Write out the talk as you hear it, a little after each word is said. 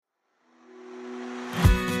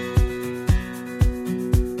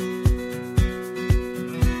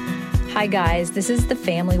Hi guys, this is the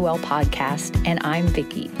Family Well podcast, and I'm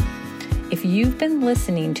Vicki. If you've been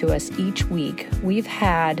listening to us each week, we've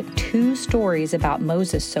had 2 stories about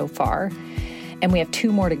Moses so far, and we have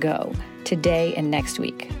 2 more to go, today and next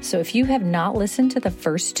week. So if you have not listened to the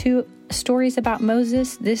first 2 stories about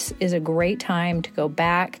Moses, this is a great time to go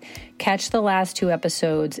back, catch the last 2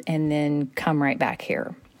 episodes, and then come right back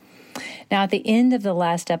here. Now, at the end of the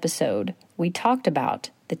last episode, we talked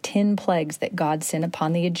about the 10 plagues that God sent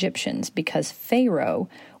upon the Egyptians because Pharaoh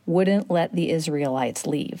wouldn't let the Israelites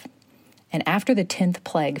leave. And after the 10th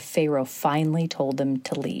plague, Pharaoh finally told them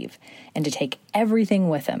to leave and to take everything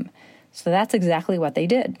with them. So that's exactly what they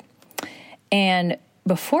did. And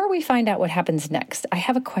before we find out what happens next, I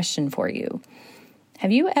have a question for you.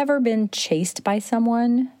 Have you ever been chased by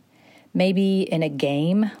someone? Maybe in a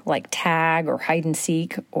game like tag or hide and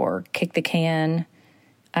seek or kick the can?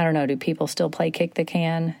 I don't know, do people still play kick the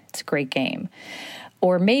can? It's a great game.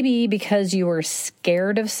 Or maybe because you were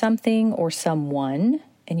scared of something or someone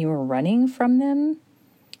and you were running from them.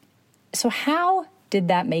 So how did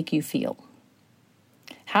that make you feel?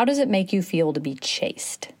 How does it make you feel to be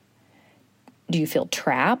chased? Do you feel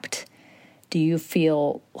trapped? Do you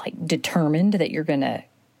feel like determined that you're going to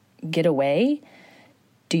get away?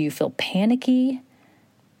 Do you feel panicky?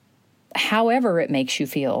 However it makes you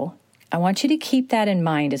feel, I want you to keep that in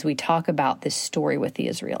mind as we talk about this story with the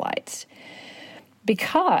Israelites.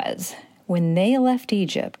 Because when they left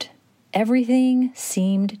Egypt, everything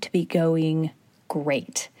seemed to be going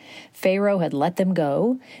great. Pharaoh had let them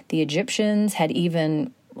go. The Egyptians had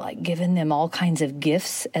even given them all kinds of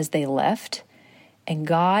gifts as they left. And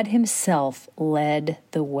God himself led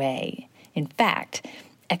the way. In fact,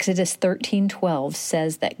 Exodus 13:12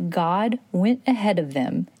 says that God went ahead of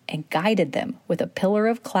them and guided them with a pillar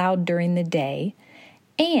of cloud during the day,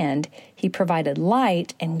 and he provided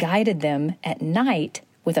light and guided them at night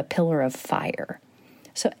with a pillar of fire.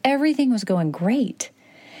 So everything was going great.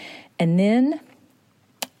 And then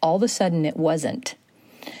all of a sudden it wasn't.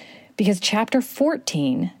 Because chapter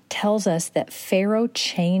 14 tells us that Pharaoh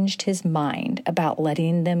changed his mind about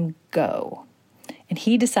letting them go, and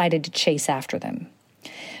he decided to chase after them.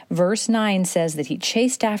 Verse 9 says that he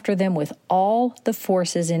chased after them with all the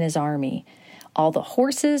forces in his army, all the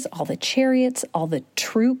horses, all the chariots, all the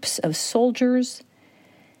troops of soldiers,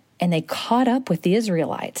 and they caught up with the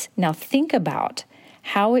Israelites. Now think about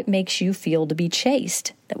how it makes you feel to be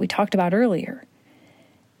chased that we talked about earlier.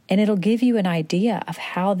 And it'll give you an idea of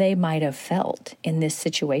how they might have felt in this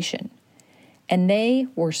situation. And they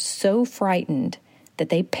were so frightened that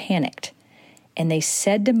they panicked. And they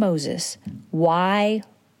said to Moses, why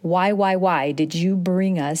did you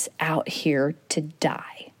bring us out here to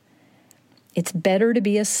die? It's better to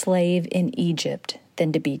be a slave in Egypt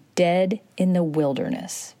than to be dead in the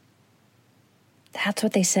wilderness. That's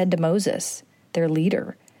what they said to Moses, their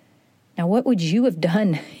leader. Now, what would you have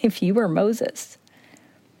done if you were Moses?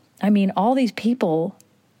 I mean, all these people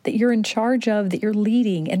that you're in charge of, that you're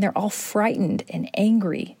leading, and they're all frightened and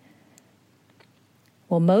angry.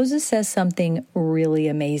 Well, Moses says something really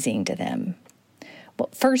amazing to them. Well,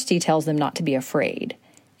 first he tells them not to be afraid.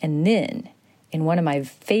 And then, in one of my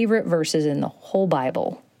favorite verses in the whole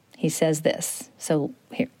Bible, he says this. So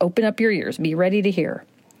here, open up your ears. Be ready to hear.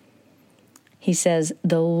 He says,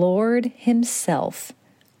 "The Lord himself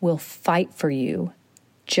will fight for you.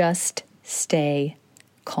 Just stay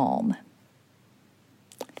calm."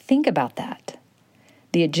 Think about that.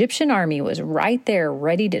 The Egyptian army was right there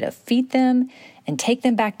ready to defeat them and take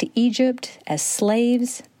them back to Egypt as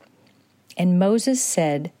slaves. And Moses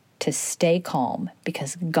said to stay calm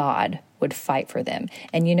because God would fight for them.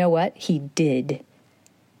 And you know what? He did.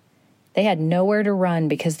 They had nowhere to run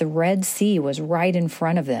because the Red Sea was right in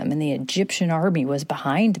front of them and the Egyptian army was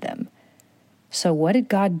behind them. So what did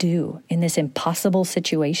God do in this impossible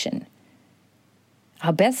situation?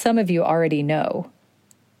 I'll bet some of you already know,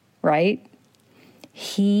 right?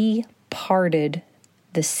 He parted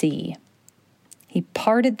the sea. He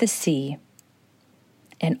parted the sea,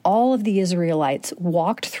 and all of the Israelites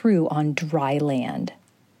walked through on dry land.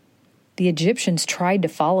 The Egyptians tried to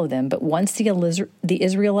follow them, but once the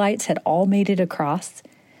Israelites had all made it across,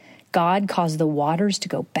 God caused the waters to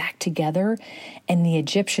go back together, and the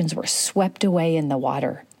Egyptians were swept away in the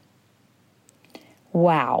water.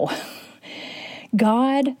 Wow.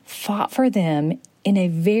 God fought for them in a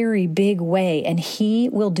very big way, and he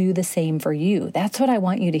will do the same for you. That's what I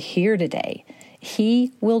want you to hear today.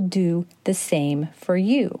 He will do the same for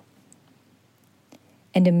you.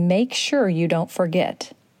 And to make sure you don't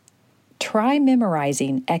forget, try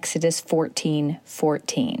memorizing Exodus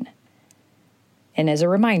 14:14. And as a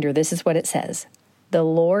reminder, this is what it says. The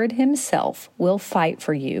Lord himself will fight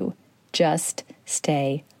for you. Just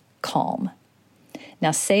stay calm.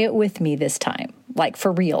 Now say it with me this time, like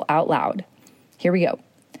for real, out loud. Here we go.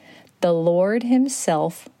 The Lord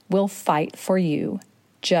himself will fight for you.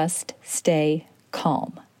 Just stay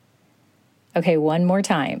calm. Okay, one more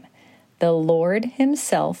time. The Lord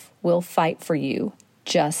himself will fight for you.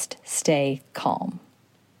 Just stay calm.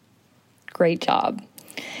 Great job.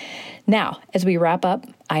 Now, as we wrap up,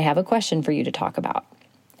 I have a question for you to talk about.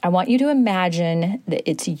 I want you to imagine that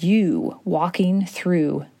it's you walking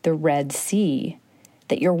through the Red Sea,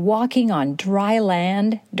 that you're walking on dry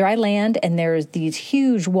land, and there's these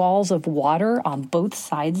huge walls of water on both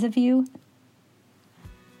sides of you.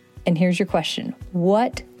 And here's your question.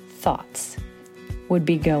 What thoughts would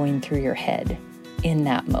be going through your head in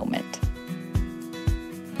that moment?